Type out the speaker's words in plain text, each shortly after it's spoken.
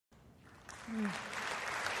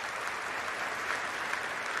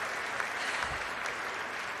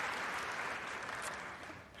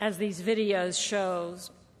As these videos show,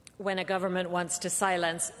 when a government wants to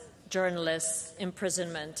silence journalists,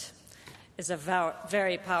 imprisonment is a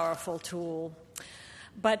very powerful tool.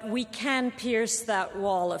 But we can pierce that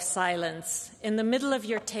wall of silence. In the middle of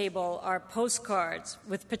your table are postcards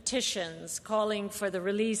with petitions calling for the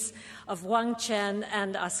release of Wangchen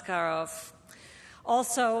and Askarov.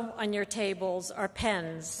 Also on your tables are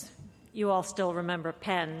pens. You all still remember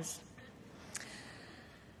pens.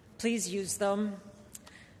 Please use them.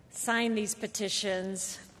 Sign these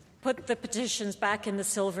petitions. Put the petitions back in the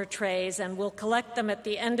silver trays, and we'll collect them at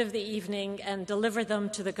the end of the evening and deliver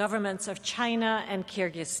them to the governments of China and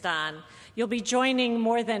Kyrgyzstan. You'll be joining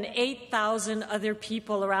more than 8,000 other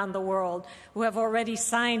people around the world who have already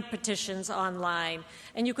signed petitions online.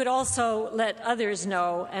 And you could also let others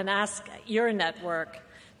know and ask your network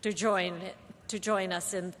to join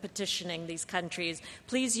us in petitioning these countries.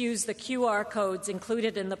 Please use the QR codes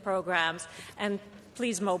included in the programs, and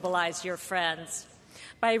please mobilize your friends.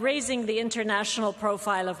 By raising the international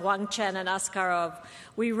profile of Wangchen and Askarov,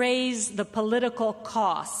 we raise the political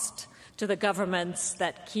cost to the governments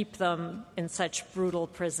that keep them in such brutal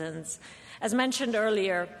prisons. As mentioned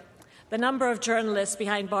earlier, the number of journalists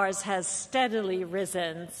behind bars has steadily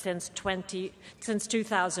risen since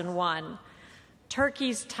 2001.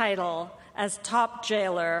 Turkey's title as top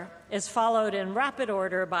jailer is followed in rapid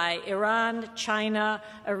order by Iran, China,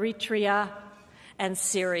 Eritrea, and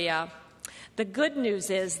Syria. The good news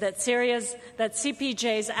is that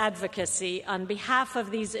CPJ's advocacy on behalf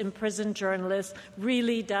of these imprisoned journalists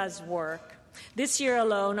really does work. This year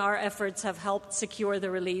alone, our efforts have helped secure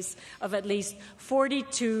the release of at least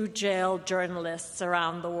 42 jailed journalists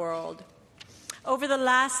around the world. Over the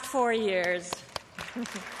last 4 years,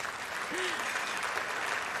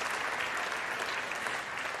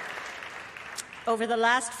 over the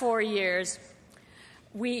last 5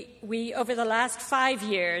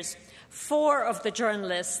 years, 4 of the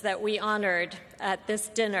journalists that we honored at this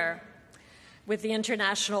dinner with the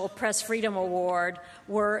International Press Freedom Award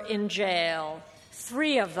were in jail.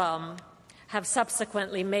 3 of them have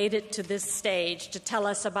subsequently made it to this stage to tell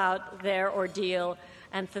us about their ordeal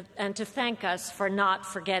and to thank us for not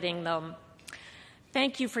forgetting them.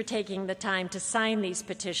 Thank you for taking the time to sign these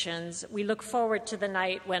petitions. We look forward to the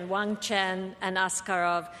night when Wangchen and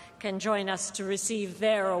Askarov can join us to receive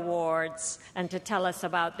their awards and to tell us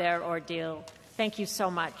about their ordeal. Thank you so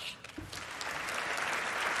much.